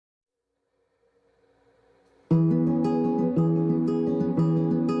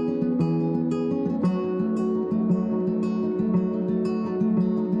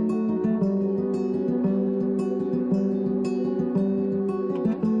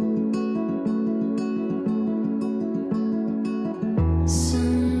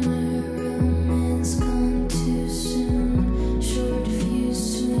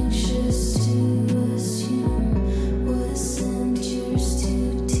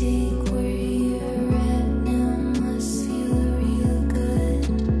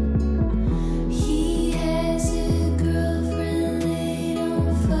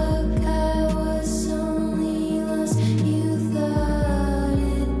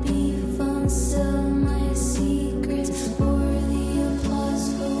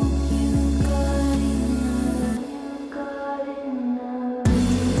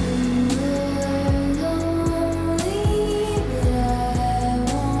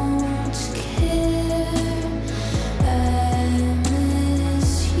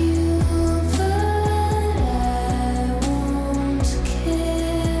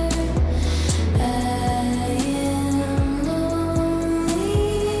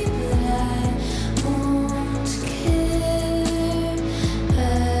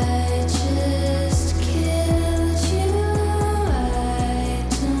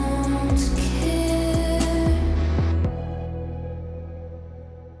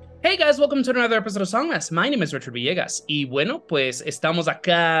Hey guys, welcome to another episode of Songmas. My name is Richard Villegas y bueno, pues estamos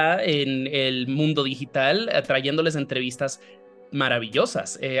acá en el mundo digital trayéndoles entrevistas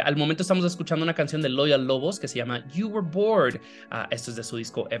maravillosas. Al momento estamos escuchando una canción de Lobos que se llama You Were Bored. Esto es de su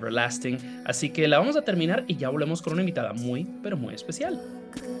disco Everlasting. Así que la vamos a terminar y ya volvemos con una invitada muy, pero muy especial.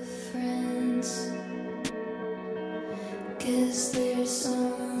 Cause there's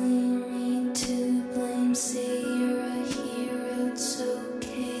only me to blame. Say you're a hero, it's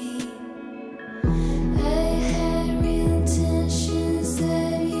okay. I had real intentions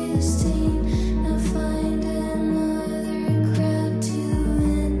that you stain. Now find another crowd to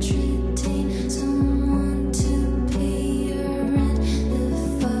entertain. Someone to pay your rent.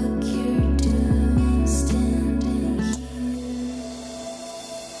 The fuck you're doing standing here.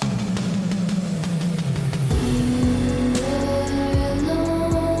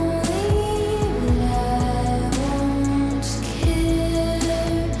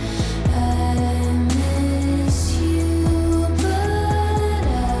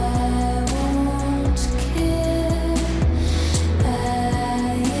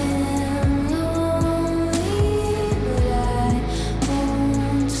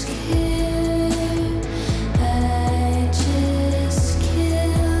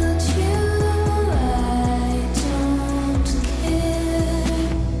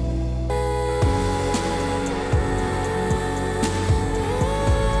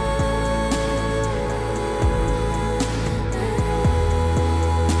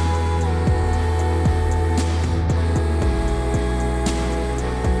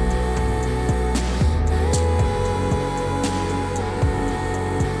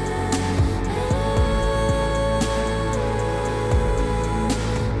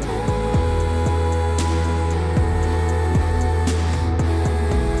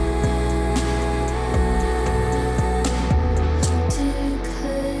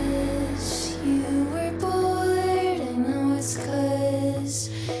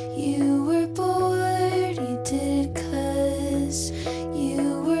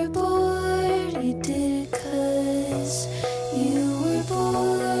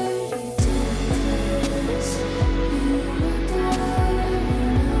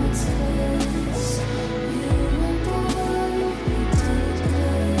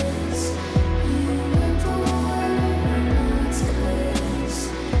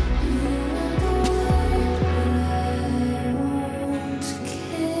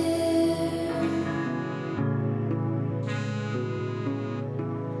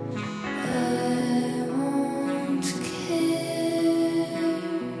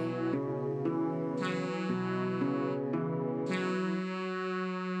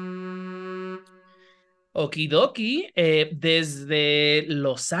 Okidoki, desde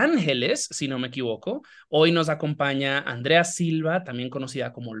Los Ángeles, si no me equivoco, hoy nos acompaña Andrea Silva, también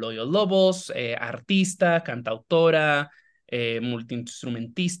conocida como Lobos, artista, cantautora,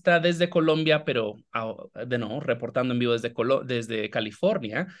 multiinstrumentista desde Colombia, pero de nuevo, reportando en vivo desde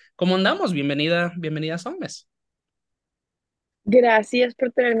California. ¿Cómo andamos? Bienvenida a Songmes. Gracias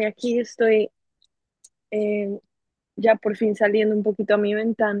por tenerme aquí. Estoy eh, ya por fin saliendo un poquito a mi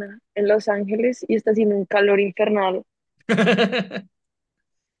ventana en Los Ángeles y está haciendo un calor infernal.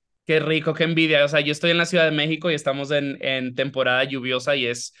 Qué rico, qué envidia. O sea, yo estoy en la Ciudad de México y estamos en temporada lluviosa y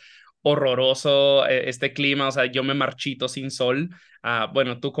es horroroso este clima. O sea, yo me marchito sin sol.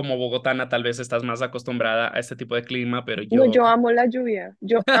 Bueno, tú como bogotana tal vez estás más acostumbrada a este tipo de clima, pero No, yo... yo amo la lluvia.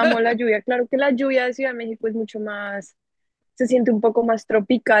 Yo amo la lluvia. Claro que la lluvia de Ciudad de México es mucho más, se siente un poco más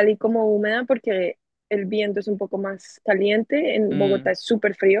tropical y como húmeda porque el viento es un poco más caliente. En Bogotá Mm, es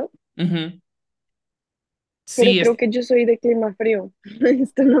súper frío, ujú. pero Sí, creo que yo soy de clima frío.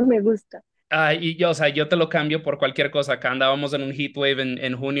 Esto no me gusta. y yo, o sea, yo te lo cambio por cualquier cosa. Acá andábamos en un heat wave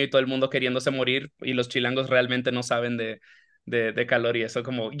en junio y todo el mundo queriéndose morir y los chilangos realmente no saben de calor y eso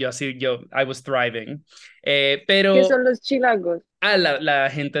como I was thriving. ¿Qué Pero son los chilangos? la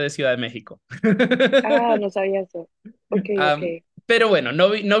gente de Ciudad de México. Ah, no sabía eso. Ok, ok. Pero bueno,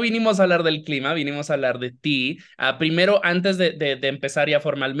 no vinimos a hablar del clima, vinimos a hablar de ti. Primero, antes de empezar ya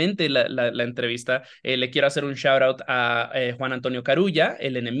formalmente la entrevista, le quiero hacer un shout out a Juan Antonio Carulla,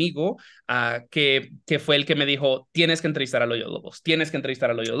 el enemigo, que fue el que me dijo, tienes que entrevistar a Loyo Lobos, tienes que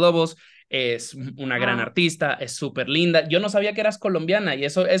entrevistar a Loyo Lobos, es una gran Ah, artista, es súper linda. Yo no sabía que eras colombiana y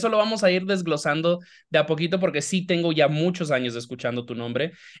eso lo vamos a ir desglosando de a poquito porque sí tengo ya muchos años escuchando tu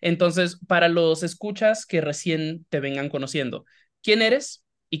nombre. Entonces, para los escuchas que recién te vengan conociendo, ¿quién eres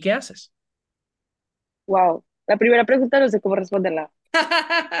y qué haces? wow. La primera pregunta no sé cómo responderla.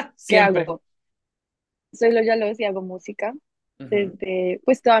 ¿Qué Siempre. hago? Soy Loya Los y hago música. Ujú, Desde,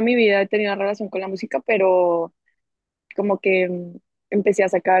 pues toda mi vida he tenido una relación con la música, pero como que empecé a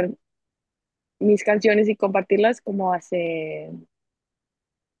sacar mis canciones y compartirlas como hace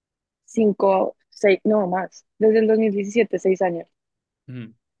 5, 6, no más, desde el 2017, 6 años.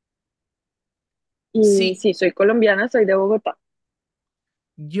 Ujú. Y Sí, sí, soy colombiana, soy de Bogotá.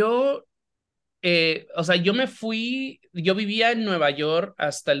 yo o sea, yo vivía en Nueva York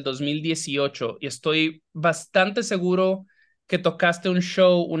hasta el 2018 y estoy bastante seguro que tocaste un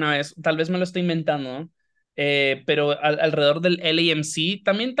show una vez, tal vez me lo estoy inventando, ¿no? Pero alrededor del LAMC,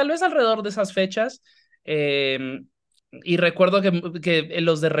 también tal vez alrededor de esas fechas. eh, y recuerdo que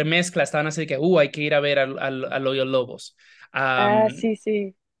los de remezcla estaban así de que, hay que ir a ver a Lobos. Ah, Um, sí,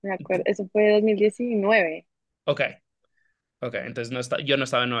 sí, me acuerdo. Eso fue 2019. ok, ok, entonces yo no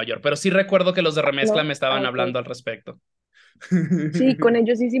estaba en Nueva York, pero sí recuerdo que los de remezcla No, me estaban ok. hablando al respecto. Sí, con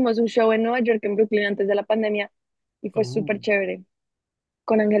ellos hicimos un show en Nueva York, en Brooklyn, antes de la pandemia, y fue súper Uh. chévere.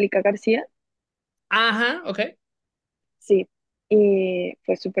 Con Angélica García, Ajá, ok. sí, y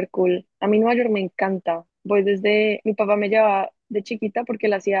fue súper cool. A mí Nueva York me encanta. Voy desde, mi papá me llevaba de chiquita porque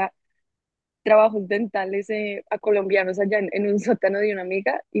él hacía trabajos dentales a colombianos allá en un sótano de una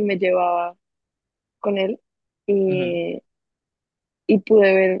amiga y me llevaba con él. Ujú. Y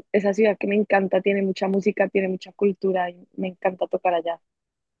pude ver esa ciudad que me encanta, tiene mucha música, tiene mucha cultura y me encanta tocar allá.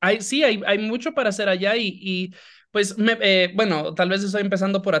 Sí, hay mucho para hacer allá pues, bueno, tal vez estoy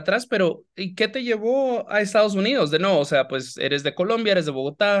empezando por atrás, pero ¿y qué te llevó a Estados Unidos? De nuevo, o sea, pues eres de Colombia, eres de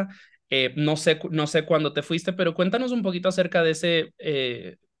Bogotá, no sé cuándo te fuiste, pero cuéntanos un poquito acerca de ese,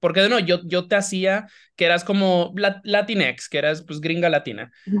 porque de nuevo, yo te hacía que eras como Latinx, que eras pues gringa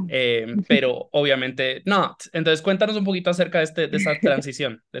latina, pero obviamente no. Entonces, cuéntanos un poquito acerca de esa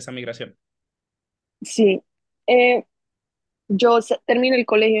transición, de esa migración. Sí, eh, yo terminé el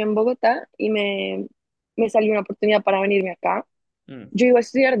colegio en Bogotá y me salió una oportunidad para venirme acá. Mm, Yo iba a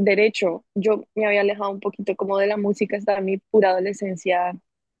estudiar derecho, yo me había alejado un poquito como de la música hasta mi pura adolescencia,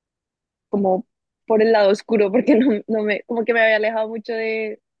 como por el lado oscuro, porque como que me había alejado mucho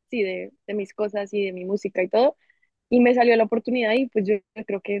sí, de mis cosas y de mi música y todo. Y me salió la oportunidad y pues yo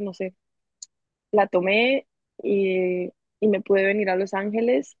creo que, no sé, la tomé y me pude venir a Los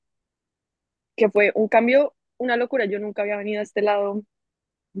Ángeles, que fue un cambio, una locura. Yo nunca había venido a este lado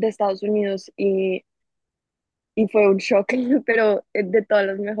de Estados Unidos y fue un shock, pero de todas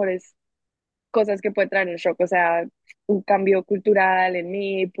las mejores cosas que puede traer un shock. O sea, un cambio cultural en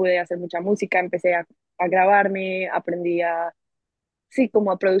mí, pude hacer mucha música, empecé a grabarme, aprendí sí,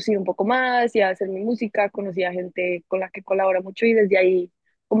 como a producir un poco más y a hacer mi música, conocí a gente con la que colabora mucho y desde ahí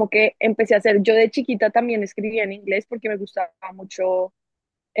como que empecé a hacer, yo de chiquita también escribía en inglés porque me gustaba mucho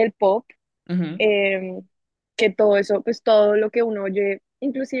el pop, ujú, eh, que todo eso, pues todo lo que uno oye,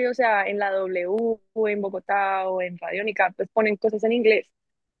 inclusive, o sea, en la W o en Bogotá o en Radiónica, pues ponen cosas en inglés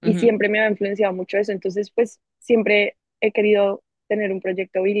y ujú, siempre me ha influenciado mucho eso, entonces pues siempre he querido tener un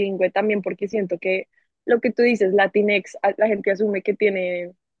proyecto bilingüe también porque siento que lo que tú dices, Latinx, la gente asume que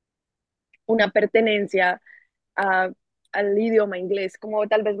tiene una pertenencia a, al idioma inglés como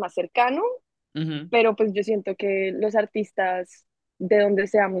tal vez más cercano, ujú. pero pues yo siento que los artistas de donde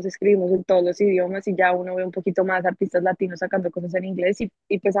seamos escribimos en todos los idiomas y ya uno ve un poquito más artistas latinos sacando cosas en inglés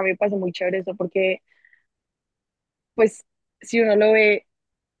y pues a mí me parece muy chévere eso porque pues si uno lo ve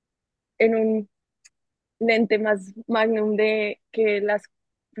en un lente más magnum de que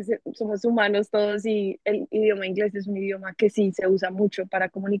pues, somos humanos todos y el idioma inglés es un idioma que sí se usa mucho para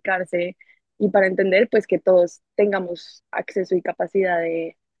comunicarse y para entender pues que todos tengamos acceso y capacidad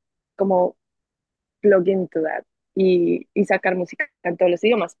de como plug into that y sacar música en todos los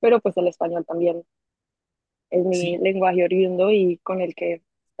idiomas, pero pues el español también es mi Sí, lenguaje oriundo y con el que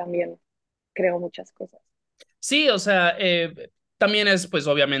también creo muchas cosas. sí, o sea, también es, pues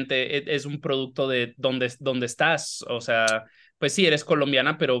obviamente, es un producto de dónde estás. O sea, pues sí, eres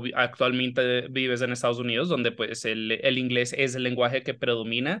colombiana, pero actualmente vives en Estados Unidos, donde pues el inglés es el lenguaje que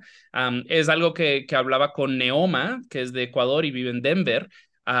predomina. Es algo que hablaba con Neoma, que es de Ecuador y vive en Denver.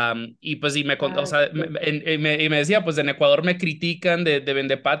 Y pues, o Ah, sea, sí. y me decía, pues en Ecuador me critican de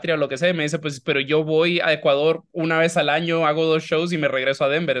Vendepatria o lo que sea. Y me dice, pues, pero yo voy a Ecuador una vez al año, hago 2 shows y me regreso a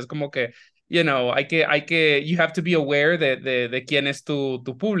Denver. Es como que you have to be aware de quién es tu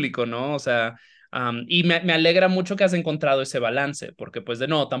público, ¿no? O sea, y me alegra mucho que has encontrado ese balance, porque pues de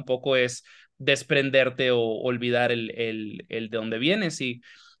nuevo, tampoco es desprenderte o olvidar el de dónde vienes y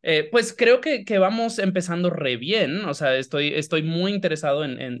pues creo que vamos empezando re bien, o sea, estoy muy interesado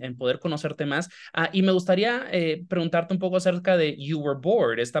en poder conocerte más. Y me gustaría preguntarte un poco acerca de You Were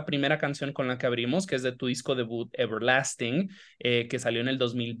Bored, esta primera canción con la que abrimos, que es de tu disco debut Everlasting, que salió en el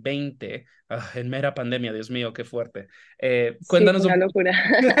 2020. En mera pandemia, Dios mío, qué fuerte. Sí, fue una locura.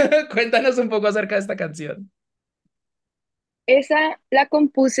 Cuéntanos un poco acerca de esta canción. Esa la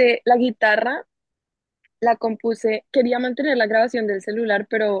compuse, la guitarra la compuse, quería mantener la grabación del celular,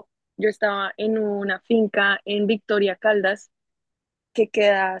 pero yo estaba en una finca en Victoria Caldas, que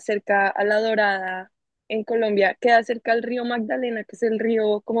queda cerca a La Dorada, en Colombia, queda cerca al río Magdalena, que es el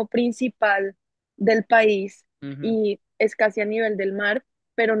río como principal del país Ujú, y es casi a nivel del mar,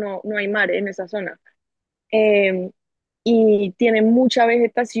 pero no hay mar en esa zona. eh, y tiene mucha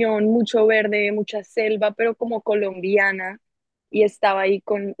vegetación, mucho verde, mucha selva, pero como colombiana. Y estaba ahí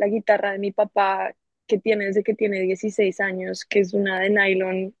con la guitarra de mi papá, que tiene desde que tiene 16 años, que es una de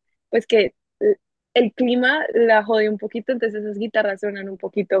nylon, pues que el clima la jode un poquito, entonces esas guitarras suenan un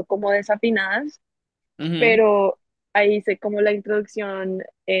poquito como desafinadas, ujú, pero ahí hice como la introducción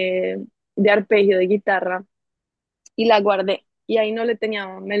de arpegio de guitarra y la guardé. Y ahí no le tenía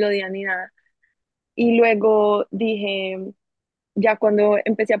melodía ni nada. Y luego dije, ya cuando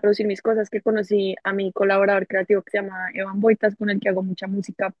empecé a producir mis cosas, que conocí a mi colaborador creativo que se llama Evan Boitas, con el que hago mucha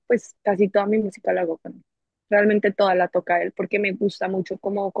música, pues casi toda mi música la hago con él. Realmente toda la toca él, porque me gusta mucho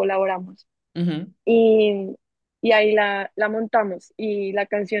cómo colaboramos. ujú, Y, y ahí la montamos y la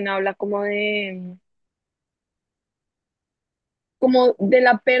canción habla como de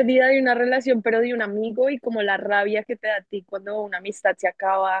la pérdida de una relación, pero de un amigo y como la rabia que te da a ti cuando una amistad se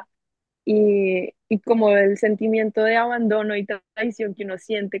acaba y como el sentimiento de abandono y traición que uno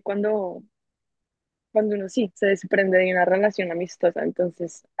siente cuando uno sí se desprende de una relación amistosa.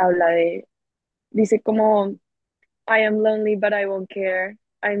 Entonces dice como, I am lonely, but I won't care.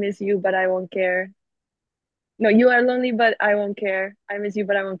 I miss you, but I won't care. No, you are lonely, but I won't care. I miss you,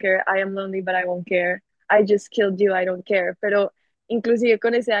 but I won't care. I am lonely, but I won't care. I just killed you, I don't care. Pero inclusive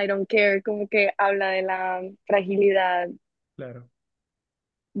con ese I don't care, como que habla de la fragilidad, claro.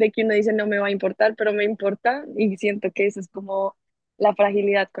 de que uno dice no me va a importar, pero me importa y siento que eso es como la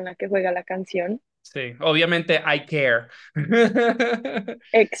fragilidad con la que juega la canción. Sí, obviamente I care.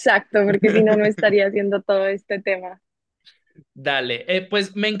 Exacto, porque si no, no estaría haciendo todo este tema. Dale,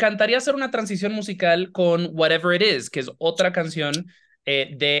 pues me encantaría hacer una transición musical con Whatever It Is, que es otra canción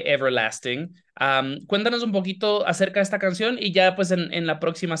de Everlasting. Cuéntanos un poquito acerca de esta canción y ya pues en la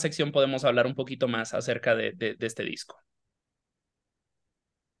próxima sección podemos hablar un poquito más acerca de este disco.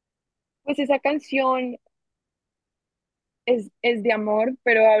 Pues esa canción es de amor,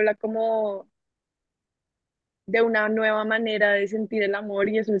 pero habla como de una nueva manera de sentir el amor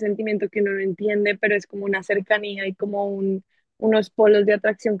y es un sentimiento que uno no entiende, pero es como una cercanía y como unos polos de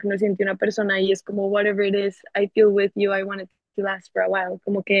atracción que uno siente una persona y es como whatever it is, I feel with you, I want it to last for a while.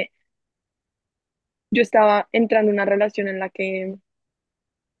 Como que yo estaba entrando en una relación en la que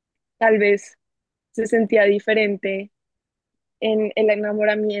tal vez se sentía diferente en el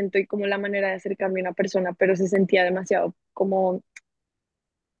enamoramiento y como la manera de acercarme a una persona, pero se sentía demasiado como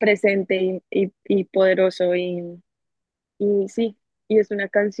presente y poderoso y sí, y es una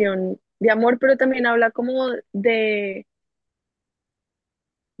canción de amor, pero también habla como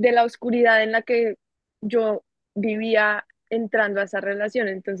de la oscuridad en la que yo vivía entrando a esa relación.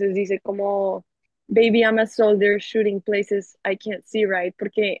 Entonces dice como, baby, I'm a soldier shooting places I can't see right,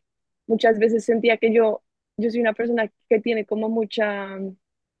 porque muchas veces sentía que yo soy una persona que tiene como mucha,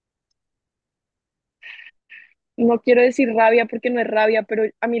 no quiero decir rabia porque no es rabia, pero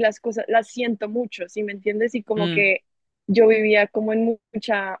a mí las cosas las siento mucho, ¿sí me entiendes? Y como Mm, que yo vivía como en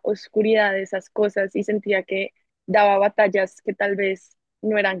mucha oscuridad de esas cosas y sentía que daba batallas que tal vez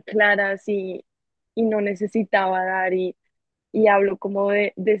no eran claras y no necesitaba dar y hablo como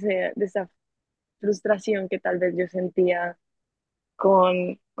de esa frustración que tal vez yo sentía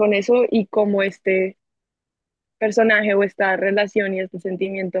con eso y como este personaje o esta relación y este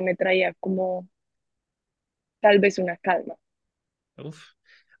sentimiento me traía como tal vez una calma. uf.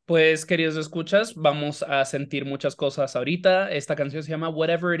 Pues, queridos escuchas, vamos a sentir muchas cosas ahorita. Esta canción se llama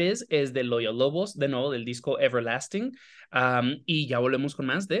Whatever It es de Loyal Lobos, de nuevo del disco Everlasting. Y ya volvemos con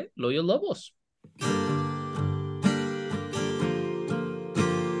más de Loyal Lobos.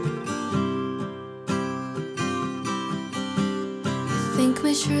 Think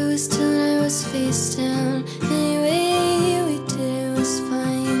my truth till I was face down. Anyway, we did it was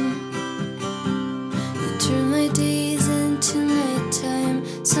fine. You turned my days into nighttime.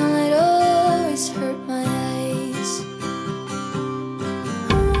 Sunlight always hurt my eyes.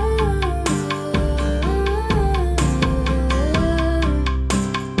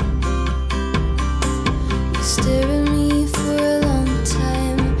 You stare at me for a long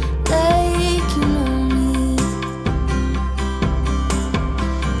time, like you know me.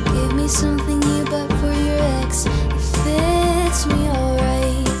 Give me something you bought for your ex. It fits me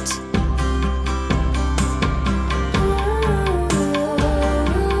alright.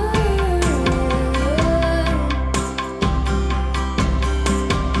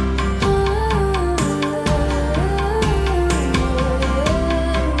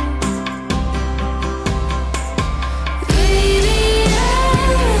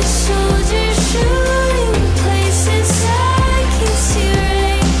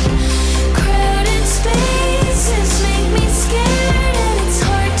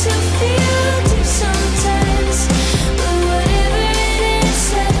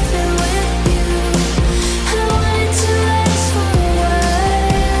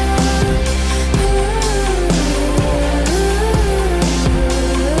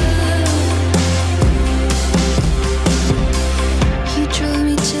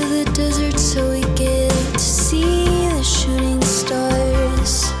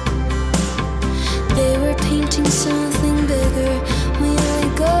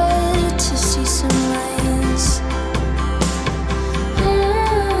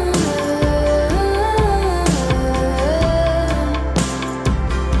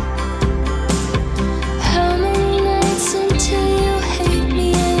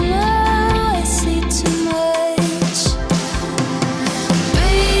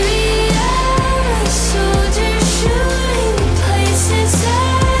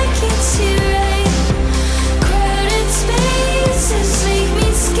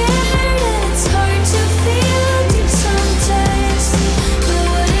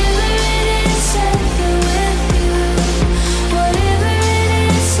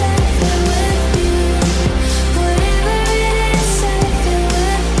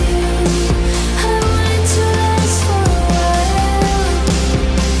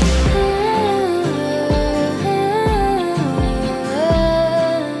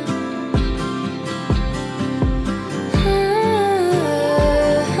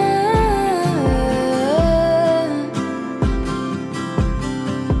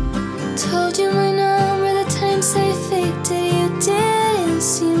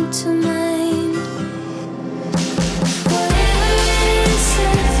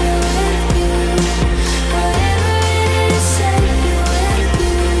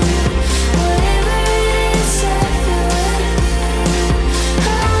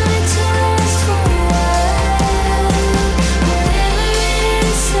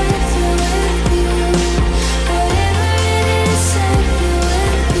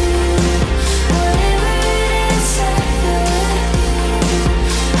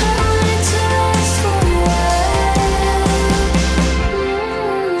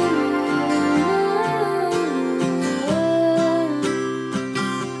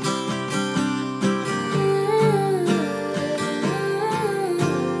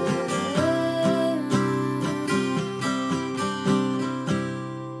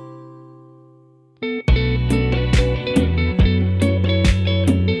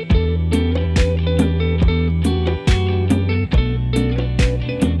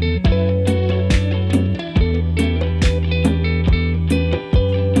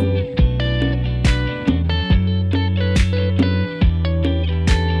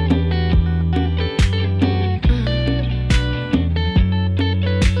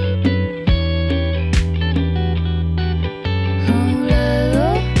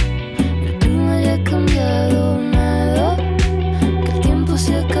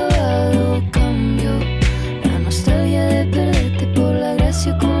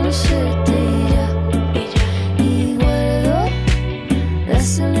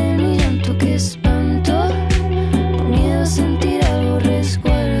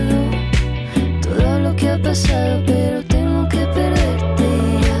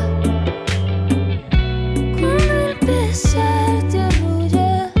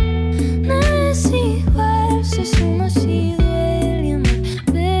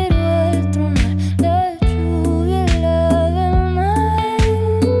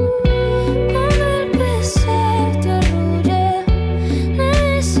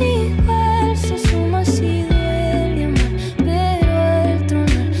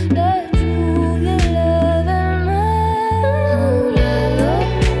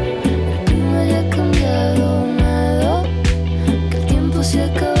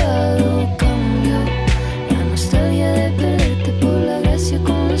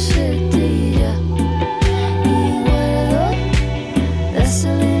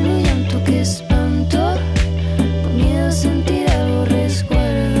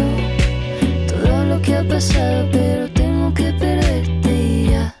 pasado, pero tengo que perderte y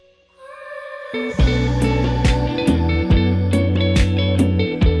ya.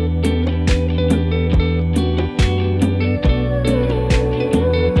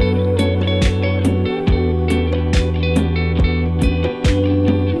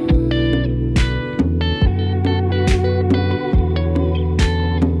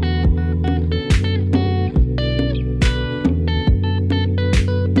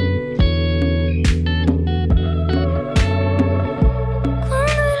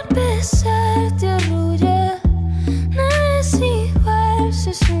 Cuando el pesar te arrulla, nada es igual,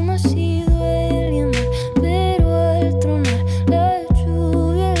 se suma si duele amar, pero al tronar la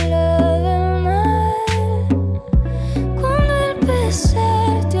lluvia lava el mar. Cuando el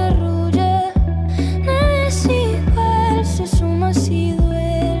pesar te arrulla, nada es igual, se suma si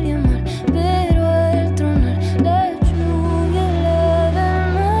duele amar, pero al tronar la lluvia lava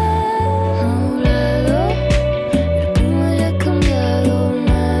el mar. Nublado, el clima ya ha cambiado,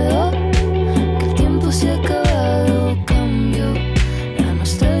 nada, que el tiempo se ha acabado, cambio. La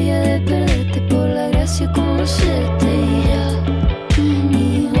nostalgia de perderte por la gracia conocerte y ya.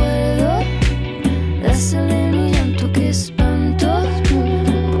 Y guardo la sal de mi llanto que espanto,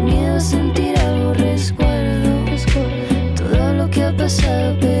 por miedo a sentir algo resguardo todo lo que ha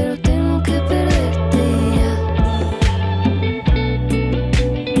pasado, pero tengo que perderte y ya.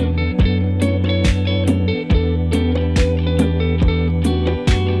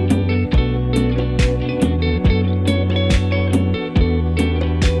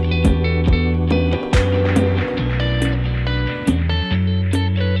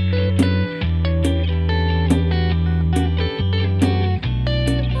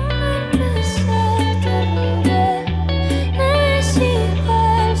 Nada es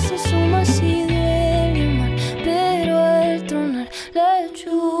igual, se suma si duele amar, pero al tronar la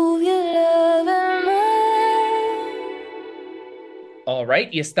lluvia lava el mar. All right,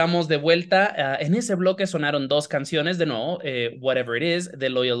 y estamos de vuelta. En ese bloque sonaron dos canciones de nuevo, Whatever It Is, de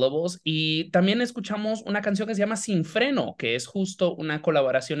Loyal Lobos, y también escuchamos una canción que se llama Sin Freno, que es justo una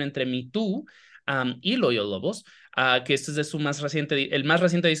colaboración entre Me Too y Loyal Lobos, que este es de su más reciente, el más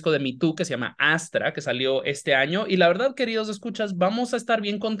reciente disco de Me Too, que se llama Astra, que salió este año. Y la verdad, queridos escuchas, vamos a estar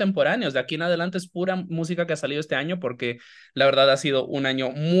bien contemporáneos. De aquí en adelante es pura música que ha salido este año, porque la verdad ha sido un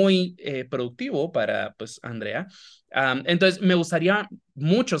año muy productivo para, pues, Andrea. Entonces, me gustaría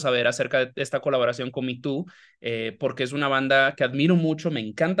mucho saber acerca de esta colaboración con Me Too, porque es una banda que admiro mucho, me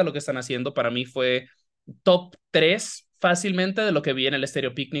encanta lo que están haciendo. Para mí fue top 3 fácilmente de lo que vi en el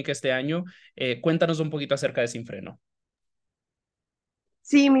Stereo Picnic este año. Cuéntanos un poquito acerca de Sin Freno.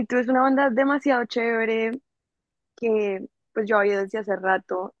 Sí, Me Too es una banda demasiado chévere que pues yo había desde hace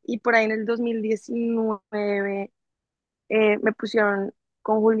rato y por ahí en el 2019 me pusieron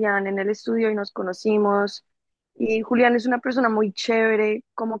con Julián en el estudio y nos conocimos. Y Julián es una persona muy chévere,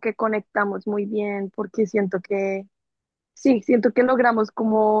 como que conectamos muy bien, porque sí, siento que logramos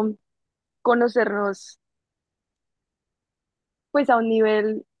como conocernos pues a un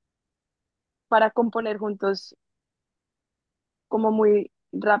nivel para componer juntos como muy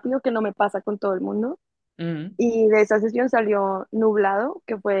rápido, que no me pasa con todo el mundo. Mm, Y de esa sesión salió Nublado,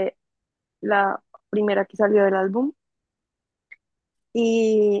 que fue la primera que salió del álbum.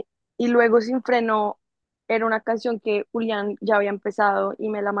 Y, y luego Sin Freno era una canción que Julián ya había empezado y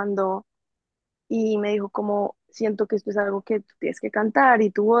me la mandó y me dijo como, siento que esto es algo que tú tienes que cantar y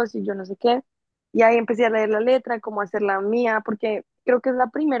tu voz y yo no sé qué. Y ahí empecé a leer la letra, cómo hacerla mía, porque creo que es la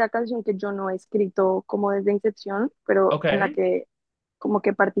primera canción que yo no he escrito como desde Incepción, pero ok. en la que como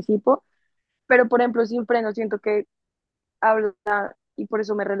que participo. Pero por ejemplo, Sin Freno, siento que habla, y por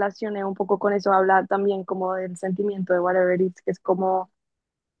eso me relacioné un poco con eso, habla también como del sentimiento de Whatever It Is, que es como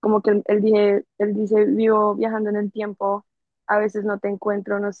que él dice, vivo viajando en el tiempo, a veces no te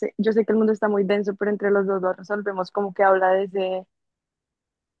encuentro, no sé, yo sé que el mundo está muy denso, pero entre los dos lo resolvemos, como que habla de ese,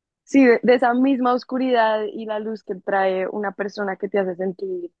 sí, de esa misma oscuridad y la luz que trae una persona que te hace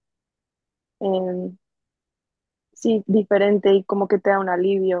sentir, eh, sí, diferente y como que te da un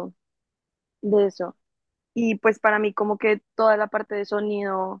alivio de eso. Y pues para mí como que toda la parte de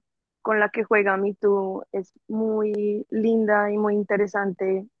sonido con la que juega Me Too es muy linda y muy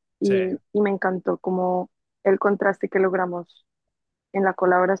interesante Sí. y me encantó como el contraste que logramos en la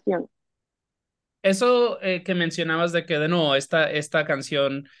colaboración. Eso que mencionabas de que, de nuevo, esta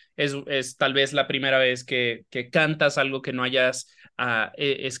canción es tal vez la primera vez que cantas algo que no hayas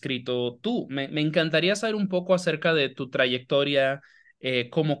escrito tú. Me encantaría saber un poco acerca de tu trayectoria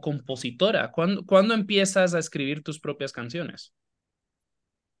como compositora. ¿Cuándo empiezas a escribir tus propias canciones?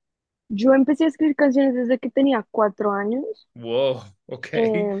 Yo empecé a escribir canciones desde que tenía 4 años. Wow, ok.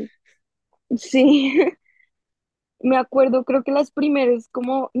 eh, sí, Me acuerdo, creo que las primeras,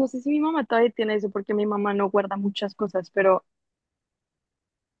 como, no sé si mi mamá todavía tiene eso, porque mi mamá no guarda muchas cosas, pero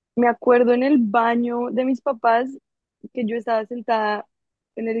me acuerdo en el baño de mis papás que yo estaba sentada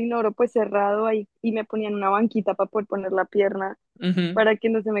en el inodoro pues cerrado ahí y me ponían una banquita para poder poner la pierna Ujú. para que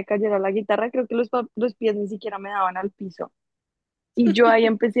no se me cayera la guitarra. Creo que los pies ni siquiera me daban al piso. Y yo ahí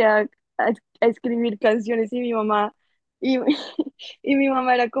empecé a escribir canciones y mi mamá, y, y mi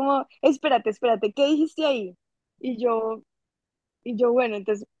mamá era como, espérate, espérate, ¿qué dijiste ahí? Y yo, bueno,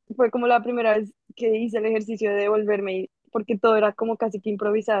 entonces fue como la primera vez que hice el ejercicio de devolverme, porque todo era como casi que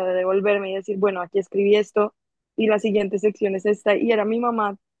improvisado, de devolverme y decir, bueno, aquí escribí esto y la siguiente sección es esta. Y era mi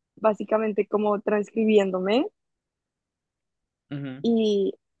mamá básicamente como transcribiéndome Ujú.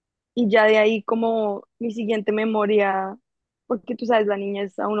 y, y ya de ahí como mi siguiente memoria, porque tú sabes, la niña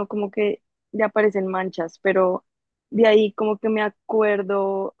es a uno como que le aparecen manchas, pero de ahí como que me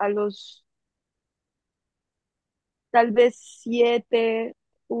acuerdo a los tal vez 7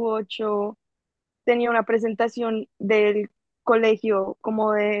 u 8 tenía una presentación del colegio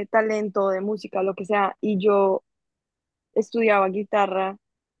como de talento, de música, lo que sea, y yo estudiaba guitarra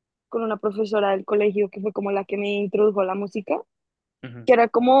con una profesora del colegio que fue como la que me introdujo a la música, Ujú. que era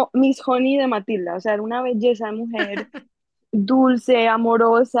como Miss Honey de Matilda, o sea, era una belleza de mujer, dulce,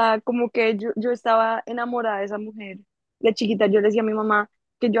 amorosa, como que yo estaba enamorada de esa mujer. De chiquita yo le decía a mi mamá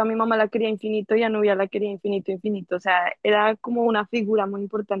que yo a mi mamá la quería infinito y a Nubia la quería infinito, infinito, o sea, era como una figura muy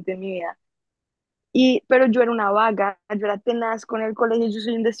importante en mi vida. Pero yo era una vaga, yo era tenaz con el colegio, yo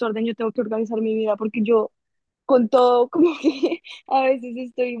soy un desorden, yo tengo que organizar mi vida porque yo con todo como que a veces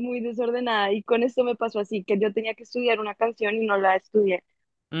estoy muy desordenada y con esto me pasó así, que yo tenía que estudiar una canción y no la estudié.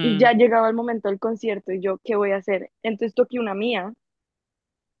 Y ya Mm. llegaba el momento del concierto y yo, ¿qué voy a hacer? Entonces toqué una mía,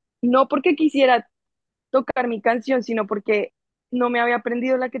 no porque quisiera tocar mi canción, sino porque no me había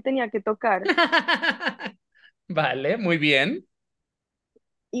aprendido la que tenía que tocar. Vale, muy bien.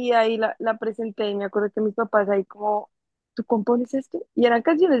 Y ahí la presenté y me acuerdo que mis papás ahí como, ¿tú compones esto? Y eran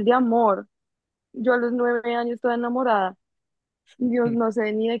canciones de amor. Yo a los 9 años estaba enamorada. Dios no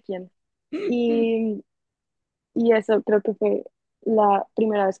sé ni de quién. Y, y eso creo que fue la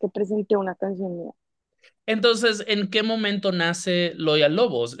primera vez que presenté una canción mía. Entonces, ¿en qué momento nace Loyal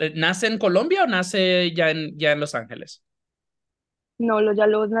Lobos? ¿Nace en Colombia o nace ya en Los Ángeles? No, ya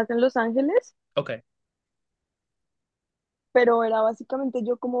los nace en Los Ángeles, Ok. pero era básicamente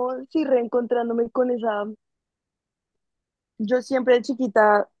yo como sí reencontrándome con esa. Yo siempre de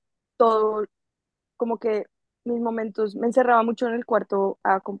chiquita, todo como que mis momentos, me encerraba mucho en el cuarto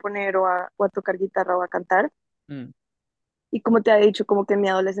a componer o a tocar guitarra o a cantar. Mm. Y como te había dicho, como que en mi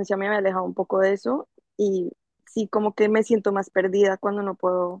adolescencia me había alejado un poco de eso y sí, como que me siento más perdida cuando no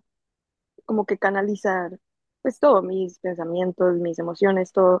puedo como que canalizar pues todo, mis pensamientos, mis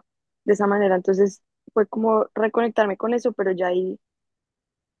emociones, todo de esa manera. Entonces fue como reconectarme con eso, pero ya ahí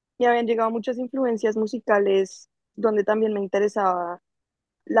me habían llegado muchas influencias musicales donde también me interesaba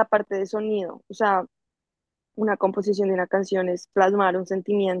la parte de sonido, o sea, una composición de una canción es plasmar un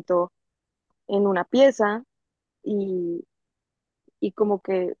sentimiento en una pieza y, y como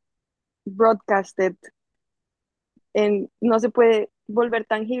que broadcasted no se puede volver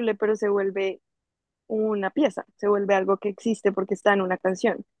tangible, pero se vuelve una pieza, se vuelve algo que existe porque está en una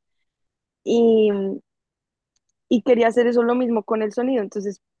canción. Y, y quería hacer eso lo mismo con el sonido,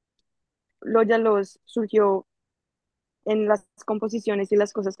 entonces Loya los surgió en las composiciones y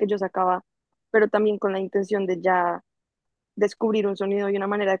las cosas que yo sacaba, pero también con la intención de ya descubrir un sonido y una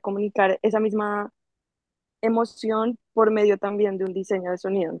manera de comunicar esa misma emoción por medio también de un diseño de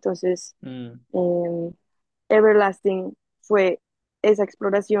sonido. Entonces, Mm. eh, Everlasting fue esa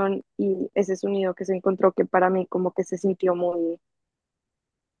exploración y ese sonido que se encontró que para mí como que se sintió muy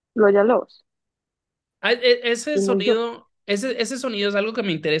Loya Lobos Ah, ese y muy yo. sonido, ese sonido es algo que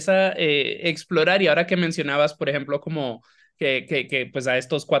me interesa explorar y ahora que mencionabas, por ejemplo, como que pues a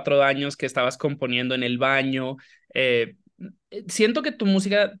estos 4 años que estabas componiendo en el baño, eh, siento que tu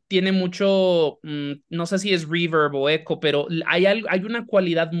música tiene mucho, no sé si es reverb o eco, pero hay una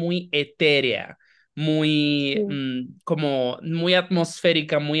cualidad muy etérea, muy Sí. como muy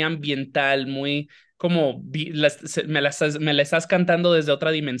atmosférica, muy ambiental, muy como me la estás cantando desde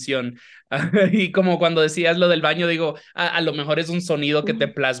otra dimensión. Y como cuando decías lo del baño, digo, a lo mejor es un sonido que te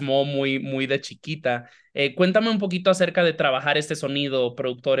plasmó muy, muy de chiquita. Cuéntame un poquito acerca de trabajar este sonido,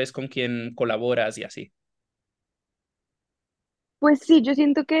 productores con quien colaboras y así. Pues sí, yo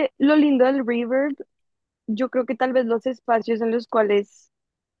siento que lo lindo del reverb, yo creo que tal vez los espacios en los cuales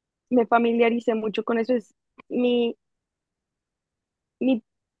me familiaricé mucho con eso es mi, mi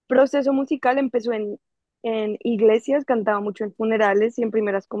proceso musical empezó en iglesias, cantaba mucho en funerales y en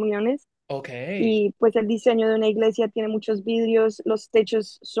primeras comuniones. Ok. Y pues el diseño de una iglesia tiene muchos vidrios, los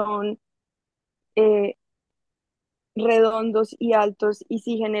techos son eh, redondos y altos y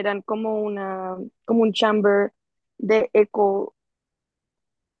sí generan como un chamber de eco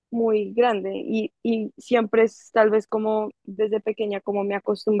muy grande y siempre es tal vez como desde pequeña como me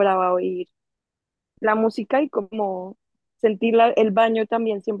acostumbraba a oír la música y como sentir el baño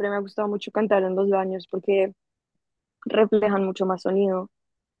también, siempre me ha gustado mucho cantar en los baños porque reflejan mucho más sonido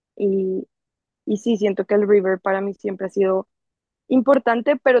y, y sí, siento que el river para mí siempre ha sido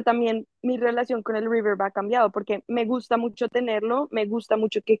importante, pero también mi relación con el river va cambiado porque me gusta mucho tenerlo, me gusta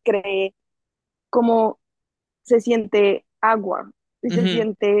mucho que cree como se siente agua y se Ujú,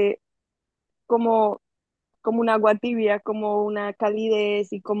 siente como, como un agua tibia, como una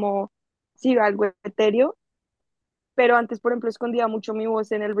calidez y como, sí, algo etéreo. Pero antes, por ejemplo, escondía mucho mi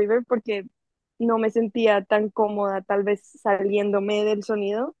voz en el river porque no me sentía tan cómoda, tal vez saliéndome del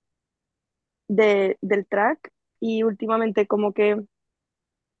sonido del track. Y últimamente como que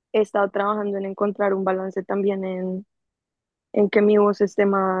he estado trabajando en encontrar un balance también en que mi voz esté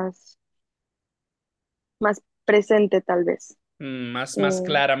más presente tal vez. más Eh,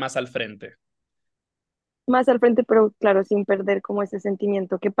 clara, más al frente. Más al frente, pero claro, sin perder como ese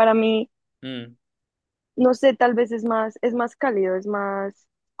sentimiento que para mí, Mm, no sé, tal vez es más cálido, es más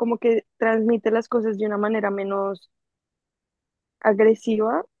como que transmite las cosas de una manera menos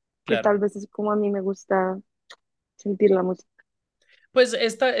agresiva, que claro. tal vez es como a mí me gusta sentir la música. Pues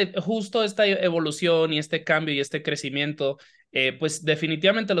justo esta evolución y este cambio y este crecimiento, pues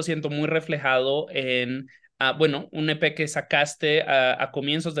definitivamente lo siento muy reflejado en, bueno, un EP que sacaste a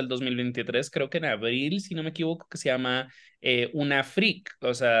comienzos del 2023, creo que en abril, si no me equivoco, que se llama Una Freak.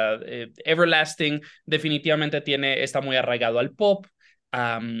 O sea, Everlasting definitivamente está muy arraigado al pop.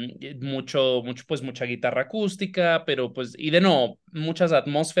 Pues mucha guitarra acústica, pero pues, y de nuevo, muchas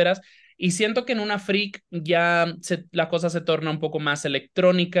atmósferas. Y siento que en una freak ya la cosa se torna un poco más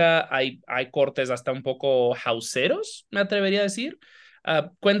electrónica, hay cortes hasta un poco houseeros, me atrevería a decir.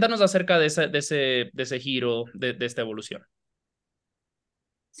 Cuéntanos acerca de ese giro, de esta evolución.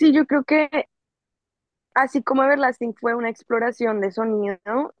 Sí, yo creo que así como Everlasting fue una exploración de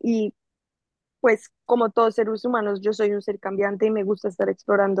sonido y pues como todos seres humanos, yo soy un ser cambiante y me gusta estar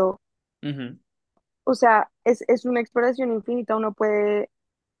explorando. Ujú, O sea, es una exploración infinita, uno puede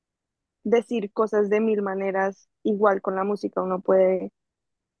decir cosas de mil maneras, igual con la música, uno puede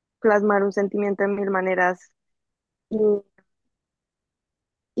plasmar un sentimiento de mil maneras y,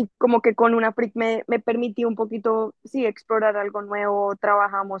 y como que con una freak me permití un poquito, sí, explorar algo nuevo,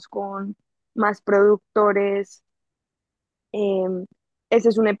 trabajamos con más productores, eh, ese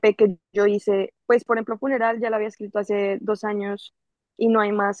es un EP que yo hice, pues por ejemplo Funeral ya la había escrito hace 2 años y no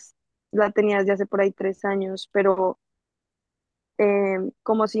hay más, la tenía desde hace por ahí 3 años, pero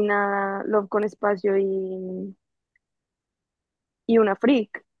como si nada, Love con Espacio y una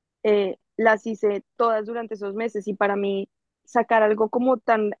freak. Las hice todas durante esos meses y para mí sacar algo como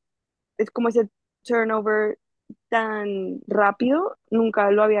tan, es como ese turnover tan rápido, nunca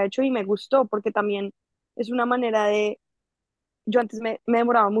lo había hecho y me gustó porque también es una manera de, yo antes me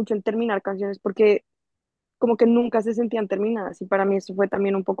demoraba mucho en terminar canciones porque como que nunca se sentían terminadas y para mí eso fue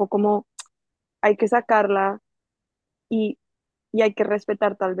también un poco como hay que sacarla y, y hay que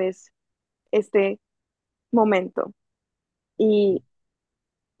respetar tal vez este momento. Y,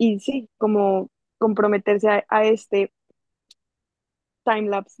 y sí, como comprometerse a este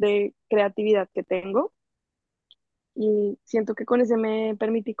timelapse de creatividad que tengo y siento que con ese me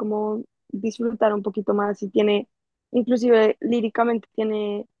permití como disfrutar un poquito más y tiene, inclusive líricamente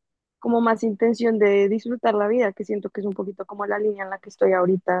tiene como más intención de disfrutar la vida, que siento que es un poquito como la línea en la que estoy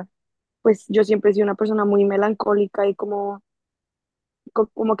ahorita. Pues yo siempre he sido una persona muy melancólica y como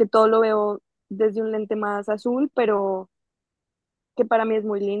que todo lo veo desde un lente más azul, pero que para mí es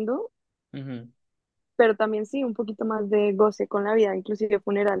muy lindo, ujú. pero también sí, un poquito más de goce con la vida, inclusive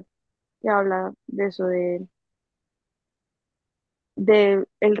Funeral, que habla de eso, de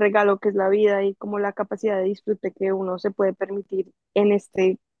el regalo que es la vida y como la capacidad de disfrute que uno se puede permitir en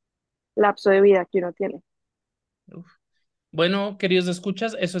este lapso de vida que uno tiene. Bueno, queridos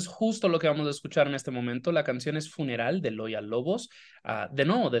escuchas, eso es justo lo que vamos a escuchar en este momento. La canción es Funeral de Loyal Lobos. De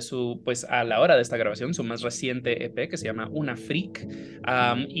nuevo, pues a la hora de esta grabación, su más reciente EP que se llama Una Freak.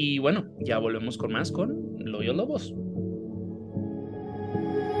 Y bueno, ya volvemos con más con Loyal Lobos.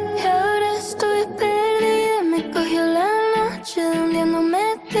 Y ahora estoy perdida, me cogió la noche de un día no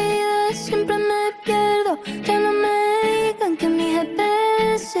metida, siempre me pierdo, ya no me digan que mi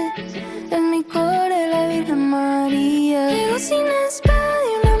GPS en mi core la Virgen María. Llego sin espada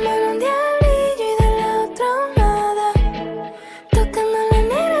y una mano un diablillo y de la otra un nada, tocando la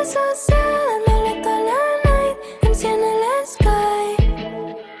negra social.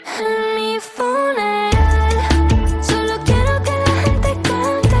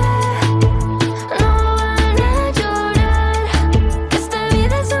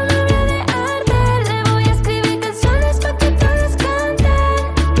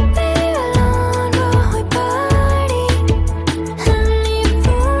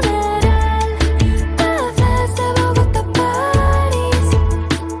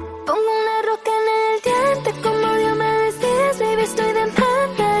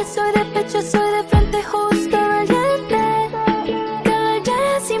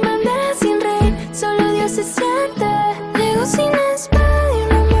 sin bandera, sin rey, solo Dios se siente. Llego sin espada y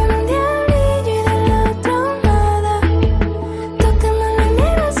una mano un diablillo y de la otra un nada. Tocando la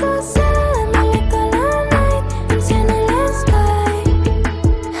negra asociada, dándole color night, enciende el sky.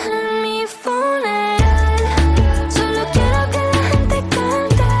 En mi funeral, solo quiero que la gente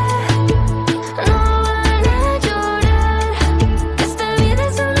cante. No van a llorar, que esta vida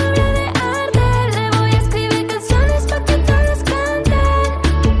es una obra de arte. Le voy a escribir canciones pa' que todos canten.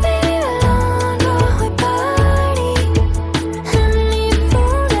 Vive el rojo y party. En mi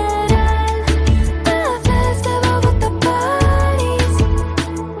funeral, Belfast de Bogotá, París.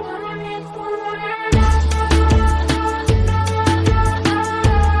 En mi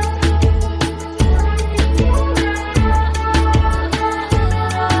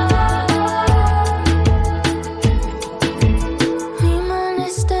Mi man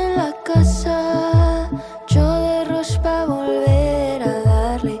está en la casa, yo de rush pa' volver a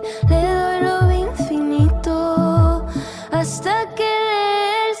darle. Le doy lo infinito hasta que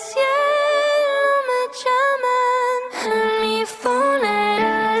del cielo me llamen. En mi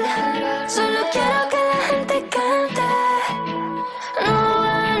funeral, solo quiero que la gente cante. No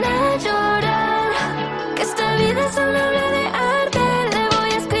van a llorar, que esta vida es una obra de arte. Le voy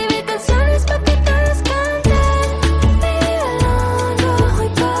a escribir canciones pa' que todos canten. Vive el rojo y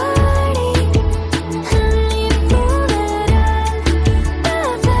party. En mi funeral,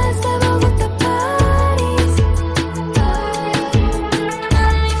 Belfast de Bogotá, París. En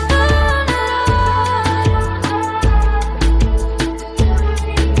mi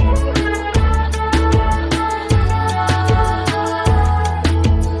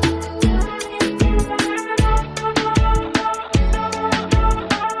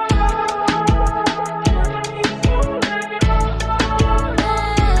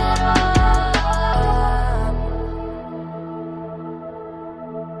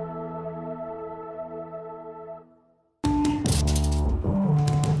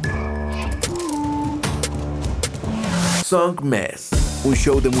Song Mess, un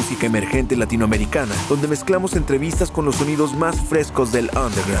show de música emergente latinoamericana donde mezclamos entrevistas con los sonidos más frescos del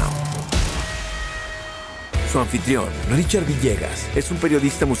underground. Su anfitrión, Richard Villegas, es un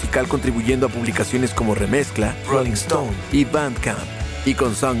periodista musical contribuyendo a publicaciones como Remezcla, Rolling Stone y Bandcamp. Y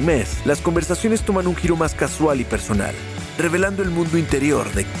con Song Mess, las conversaciones toman un giro más casual y personal, revelando el mundo interior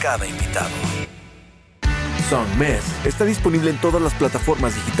de cada invitado. Song Mess está disponible en todas las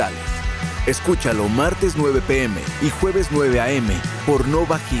plataformas digitales. Escúchalo martes 9 p.m. y jueves 9 a.m. por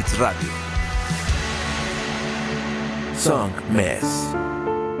Nova Hits Radio. Song Mess.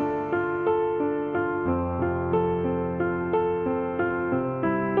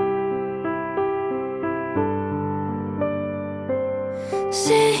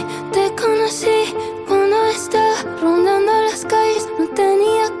 Sí, te conocí cuando estaba rondando las calles. No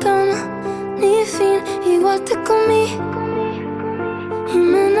tenía cama ni fin, igual te comí. Y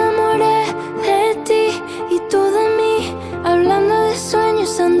me enamoré de ti y tú de mí. Hablando de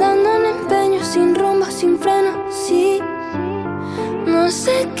sueños, andando en empeños, sin rumbo, sin freno, sí. No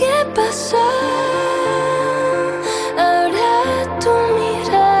sé qué pasó. Ahora tu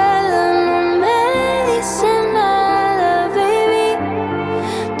mirada no me dice nada, baby.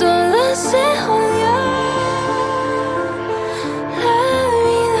 Todo se jodió. La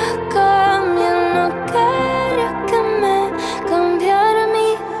vida cambia, no quería que me cambiara a mí.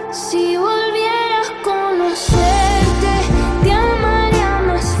 Si volviera a conocerte, te amaría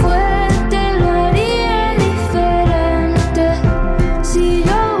más fuerte, lo haría diferente. Si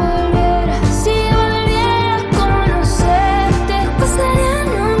volviera a conocerte, no pasaría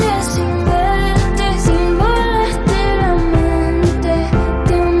ni un día sin verte, sin volarte la mente.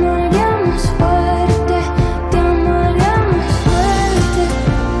 Te amaría más fuerte, te amaría más fuerte.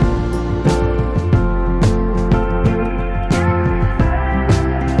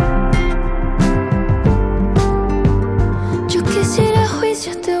 Yo quisiera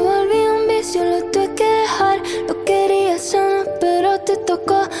juicio, te volví un vicio, lo tuve que dejar. Lo quería sano, pero te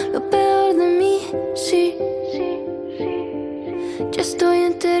tocó lo peor de mí, sí. Yo estoy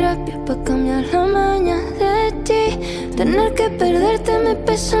en terapia pa' cambiar la maña de ti. Tener que perderte me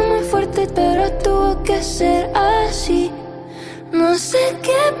pesa muy fuerte, pero tuvo que ser así. No sé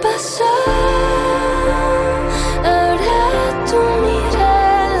qué pasó. Ahora tu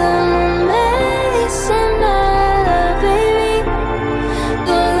mirada no me dice nada, baby.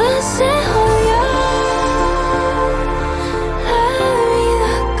 Todo se jodió. La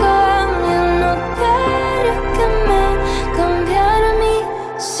vida cambia, no quiero que me cambiara a mí.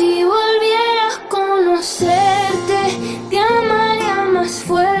 Si volviera a conocerte, te amaría más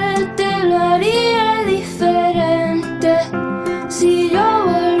fuerte, lo haría diferente. Si yo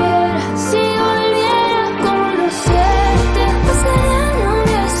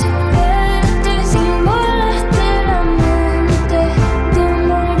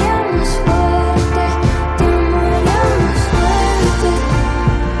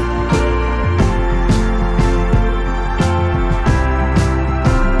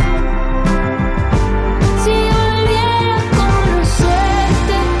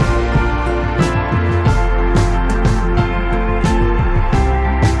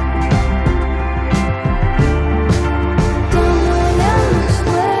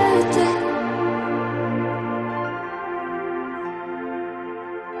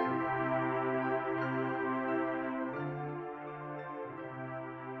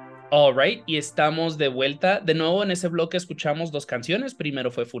All right, y estamos de vuelta. De nuevo en ese bloque escuchamos dos canciones.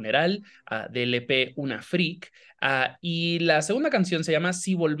 Primero fue Funeral, del EP Una Freak. Y la segunda canción se llama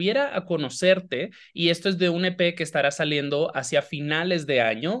Si Volviera a Conocerte. Y esto es de un EP que estará saliendo hacia finales de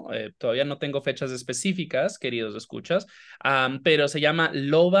año. Todavía no tengo fechas específicas, queridos escuchas, pero se llama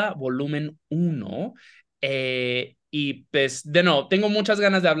Loba Volumen 1. Y pues, de nuevo, tengo muchas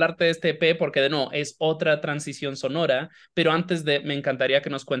ganas de hablarte de este EP porque, de nuevo, es otra transición sonora, pero antes de, me encantaría que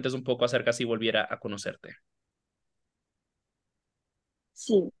nos cuentes un poco acerca si volviera a conocerte.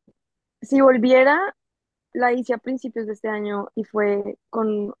 Sí, si volviera, la hice a principios de este año y fue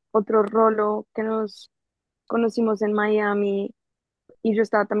con otro rolo que nos conocimos en Miami y yo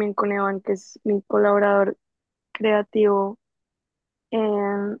estaba también con Evan, que es mi colaborador creativo.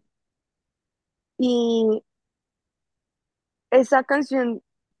 em, y esa canción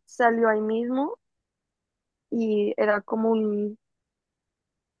salió ahí mismo y era como un,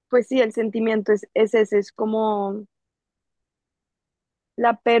 pues sí, el sentimiento es ese, es como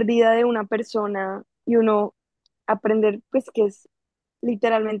la pérdida de una persona y uno aprender, pues que es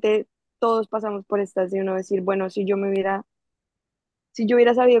literalmente todos pasamos por estas de uno decir, bueno, si yo hubiera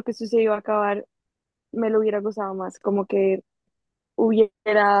sabido que esto se iba a acabar, me lo hubiera gozado más, como que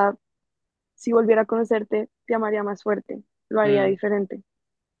hubiera, si volviera a conocerte, te amaría más fuerte, lo haría Mm, diferente.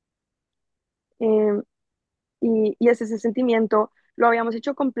 Em, y es ese sentimiento, lo habíamos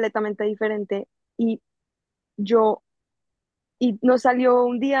hecho completamente diferente y yo, y nos salió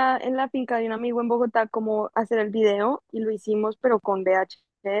un día en la finca de un amigo en Bogotá como hacer el video y lo hicimos pero con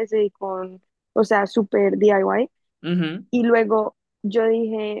VHS y con, o sea, súper DIY. ujú, Y luego yo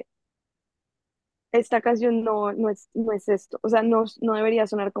dije, esta canción no es esto, o sea, no debería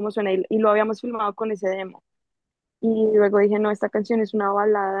sonar como suena y lo habíamos filmado con ese demo. Y luego dije, no, esta canción es una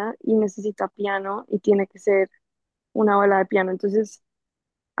balada y necesita piano y tiene que ser una balada de piano. Entonces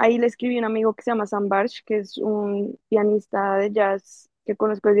ahí le escribí a un amigo que se llama Sam Barsh, que es un pianista de jazz que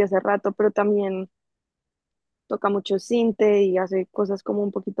conozco desde hace rato, pero también toca mucho sinte y hace cosas como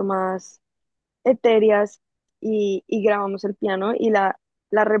un poquito más etéreas y grabamos el piano y la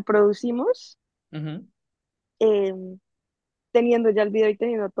reproducimos ujú. eh, teniendo ya el video y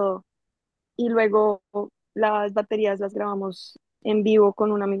teniendo todo. Y luego las baterías las grabamos en vivo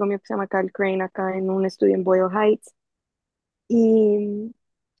con un amigo mío que se llama Kyle Crane acá en un estudio en Boyle Heights. Y,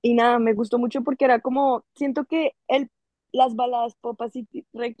 y nada, me gustó mucho porque era como, siento que las baladas pop así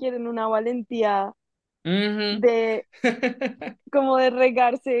requieren una valentía Ujú. de como de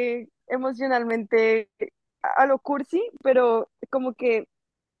regarse emocionalmente a lo cursi, pero como que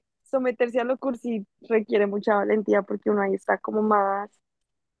someterse a lo cursi requiere mucha valentía porque uno ahí está como más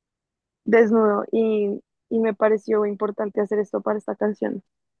desnudo y me pareció importante hacer esto para esta canción.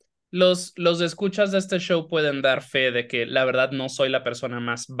 Los escuchas de este show pueden dar fe de que la verdad no soy la persona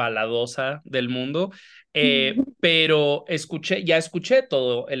más baladosa del mundo, pero ya escuché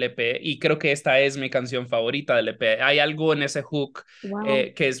todo el EP y creo que esta es mi canción favorita del EP. Hay algo en ese hook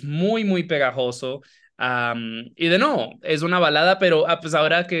Wow. que es muy, muy pegajoso. Y de no, es una balada, pero pues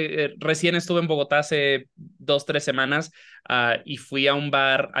ahora que recién estuve en Bogotá hace 2, 3 semanas, y fui a un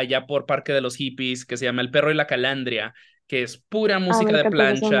bar allá por Parque de los Hippies que se llama El Perro y la Calandria, que es pura Ah, me música de encanta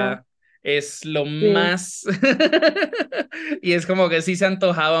esa zona. plancha, es lo Sí, más... y es como que sí se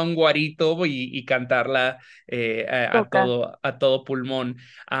antojaba un guarito y cantarla toca. a todo pulmón.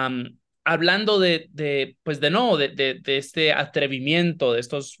 Hablando pues de no, de este atrevimiento, de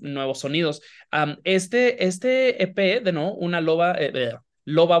estos nuevos sonidos, este EP, de no, una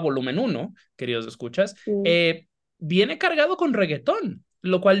loba volumen 1, queridos escuchas, Sí. viene cargado con reggaetón,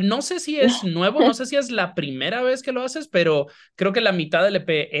 lo cual no sé si es nuevo, no sé si es la primera vez que lo haces, pero creo que la mitad del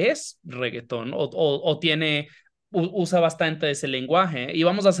EP es reggaetón o tiene, usa bastante ese lenguaje. Y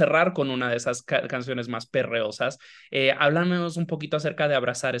vamos a cerrar con una de esas canciones más perreosas. Háblanos un poquito acerca de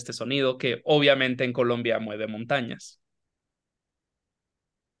Abrazar este sonido que obviamente en Colombia mueve montañas.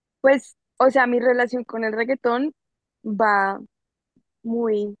 Pues, o sea, mi relación con el reggaetón va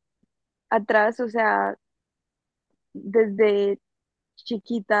muy atrás, o sea, desde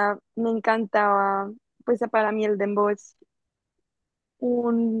chiquita me encantaba, pues para mí el dembow es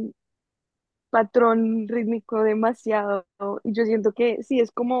un patrón rítmico demasiado, y yo siento que sí,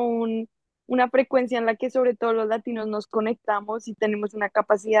 es como una frecuencia en la que sobre todo los latinos nos conectamos y tenemos una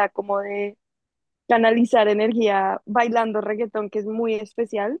capacidad como de canalizar energía bailando reggaetón que es muy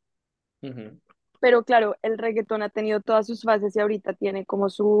especial. Ujú, Pero claro, el reggaetón ha tenido todas sus fases y ahorita tiene como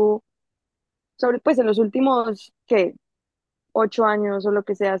pues en los últimos, ¿qué? 8 años o lo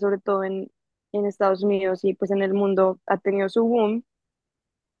que sea, sobre todo en Estados Unidos y pues en el mundo ha tenido su boom.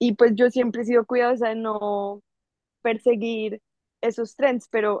 Y pues yo siempre he sido cuidadosa de no perseguir. esos trends,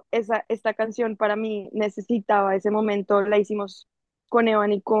 pero esta canción para mí necesitaba ese momento, la hicimos con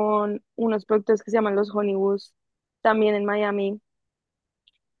Evan y con unos productores que se llaman los Honeybus, también en Miami,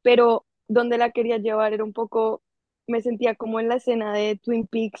 pero donde la quería llevar era un poco, me sentía como en la escena de Twin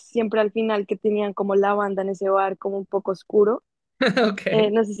Peaks, siempre al final que tenían como la banda en ese bar, como un poco oscuro.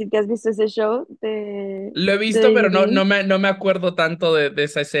 Ok. No sé si te has visto ese show Lo he de visto, pero David no, Lynch. no me acuerdo tanto de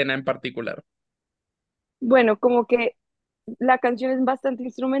esa escena en particular. Bueno, como que la canción es bastante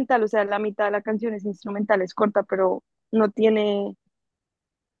instrumental, o sea, la mitad de la canción es instrumental, es corta, pero no tiene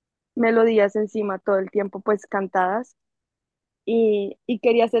melodías encima todo el tiempo, pues cantadas. Y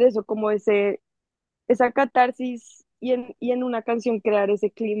quería hacer eso, como esa catarsis y en una canción crear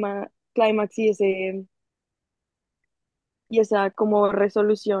ese clímax y esa como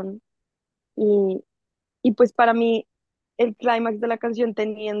resolución. Y, y pues para mí el clímax de la canción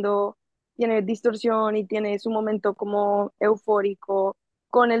tiene distorsión y tiene su momento como eufórico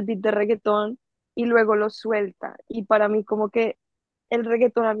con el beat de reggaetón y luego lo suelta. Y para mí como que el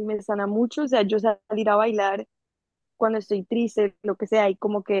reggaetón a mí me sana mucho, o sea, yo salir a bailar cuando estoy triste, lo que sea, y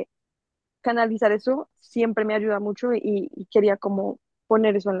como que canalizar eso siempre me ayuda mucho y quería como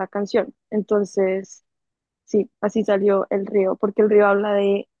poner eso en la canción. Entonces, sí, así salió el río, porque el río habla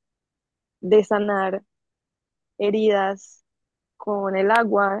de sanar heridas con el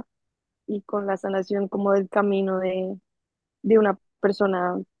agua y con la sanación como del camino de una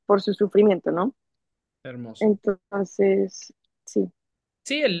persona por su sufrimiento, ¿no? Hermoso. Entonces, sí,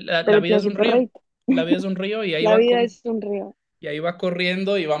 Sí, la pero vida es tienes un súper río. rey. La vida es un río y ahí La va vida con, es un río, y ahí va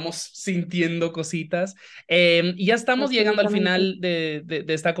corriendo y vamos sintiendo cositas. Y ya estamos llegando al absolutamente. final de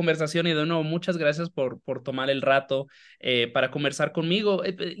esta conversación y de nuevo, muchas gracias por tomar el rato para conversar conmigo.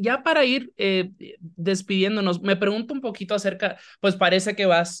 Ya para ir despidiéndonos, me pregunto un poquito acerca, pues parece que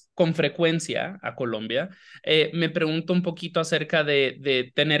vas con frecuencia a Colombia. Me pregunto un poquito acerca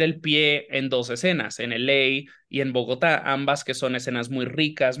de tener el pie en dos escenas, en LA y en Bogotá, ambas que son escenas muy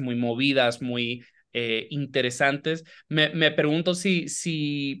ricas, muy movidas, muy interesantes. Me pregunto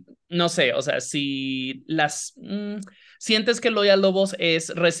no sé, o sea, si sientes que Loyal Lobos es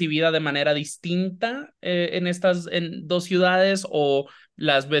recibida de manera distinta en estas en dos ciudades o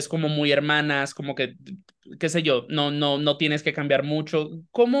las ves como muy hermanas, como que, qué sé yo, no tienes que cambiar mucho.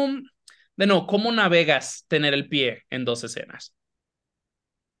 ¿Cómo navegas tener el pie en dos escenas?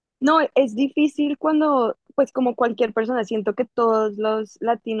 No, es difícil cuando, pues como cualquier persona, siento que todos los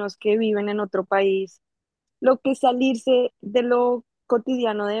latinos que viven en otro país, lo que es salirse de lo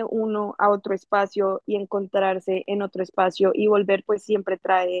cotidiano de uno a otro espacio y encontrarse en otro espacio y volver, pues siempre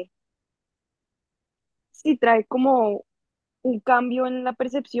sí, trae como un cambio en la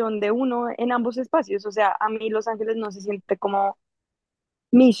percepción de uno en ambos espacios. O sea, a mí Los Ángeles no se siente como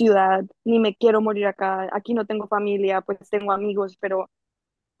mi ciudad, ni me quiero morir acá, aquí no tengo familia, pues tengo amigos, pero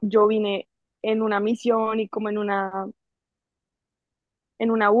yo vine en una misión y como en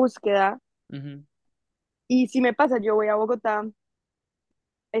una búsqueda. Ujú, Y si me pasa, yo voy a Bogotá,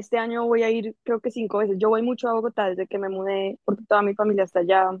 este año voy a ir creo que 5 veces. Yo voy mucho a Bogotá desde que me mudé, porque toda mi familia está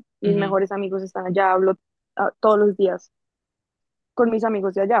allá, mis ujú, mejores amigos están allá, hablo todos los días con mis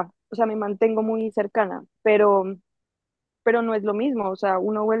amigos de allá. O sea, me mantengo muy cercana, pero no es lo mismo. O sea,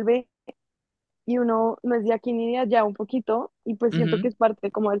 uno vuelve y uno no es de aquí ni de allá un poquito, y pues siento que ujú, es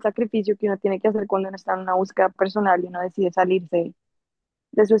parte como del sacrificio que uno tiene que hacer cuando uno está en una búsqueda personal y uno decide salirse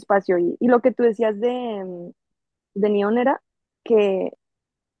de su espacio. Y lo que tú decías de Neon era que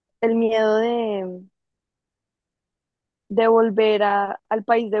el miedo de volver al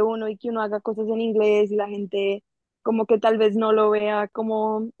país de uno y que uno haga cosas en inglés y la gente como que tal vez no lo vea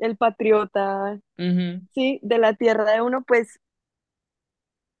como el patriota, ujú, sí, de la tierra de uno, pues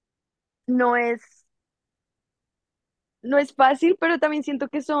no es, no es fácil, pero también siento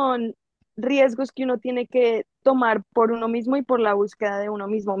que son riesgos que uno tiene que tomar por uno mismo y por la búsqueda de uno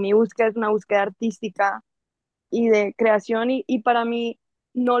mismo. Mi búsqueda es una búsqueda artística y de creación y para mí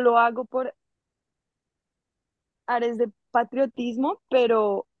no lo hago por áreas de patriotismo,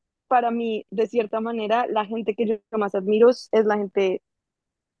 pero para mí, de cierta manera, la gente que yo más admiro es la gente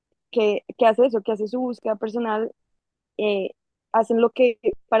que hace eso, que hace su búsqueda personal, eh, hacen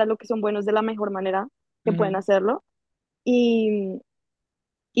para lo que son buenos de la mejor manera que pueden ujú. hacerlo y,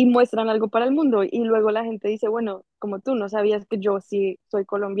 y muestran algo para el mundo. Y luego la gente dice, bueno, como tú no sabías que yo sí soy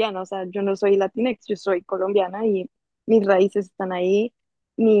colombiana, o sea, yo no soy latinex, yo soy colombiana y mis raíces están ahí,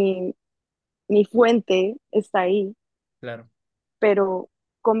 mi, mi fuente está ahí, Claro. pero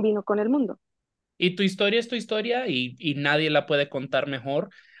combino con el mundo. Y tu historia es tu historia y nadie la puede contar mejor.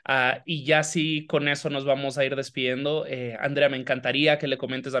 Y ya sí, con eso nos vamos a ir despidiendo. Andrea, me encantaría que le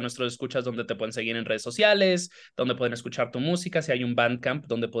comentes a nuestros escuchas dónde te pueden seguir en redes sociales, dónde pueden escuchar tu música, si hay un Bandcamp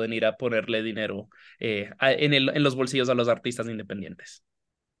donde pueden ir a ponerle dinero en los bolsillos a los artistas independientes.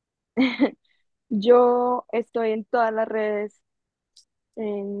 Yo estoy en todas las redes,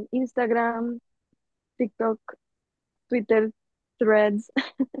 en Instagram, TikTok, Twitter, Threads,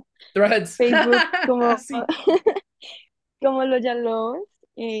 Threads. Facebook, como, Sí. como los Lobos.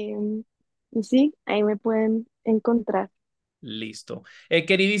 Y sí, ahí me pueden encontrar. Listo.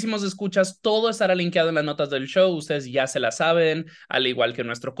 Queridísimos escuchas, todo estará linkeado en las notas del show. Ustedes ya se la saben, al igual que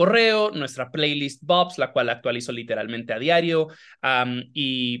nuestro correo, nuestra playlist Bobs, la cual actualizo literalmente a diario.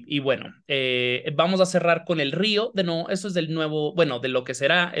 Y bueno, vamos a cerrar con El Río. De nuevo, eso es del nuevo, bueno, de lo que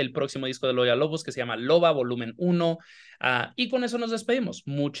será el próximo disco de Loya Lobos, que se llama Loba, volumen 1. Y con eso nos despedimos.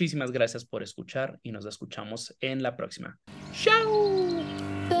 Muchísimas gracias por escuchar y nos escuchamos en la próxima. ¡Chao!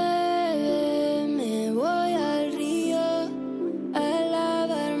 Bebé, me voy al río a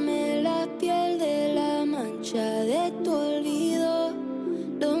lavarme la piel de la mancha de tu olvido.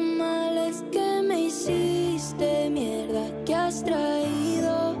 Lo mal es que me hiciste, mierda que has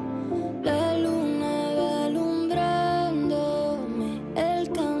traído. La luna va alumbrándome el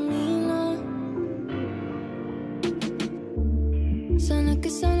camino. Sana que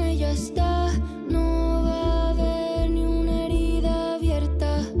sana ya está, no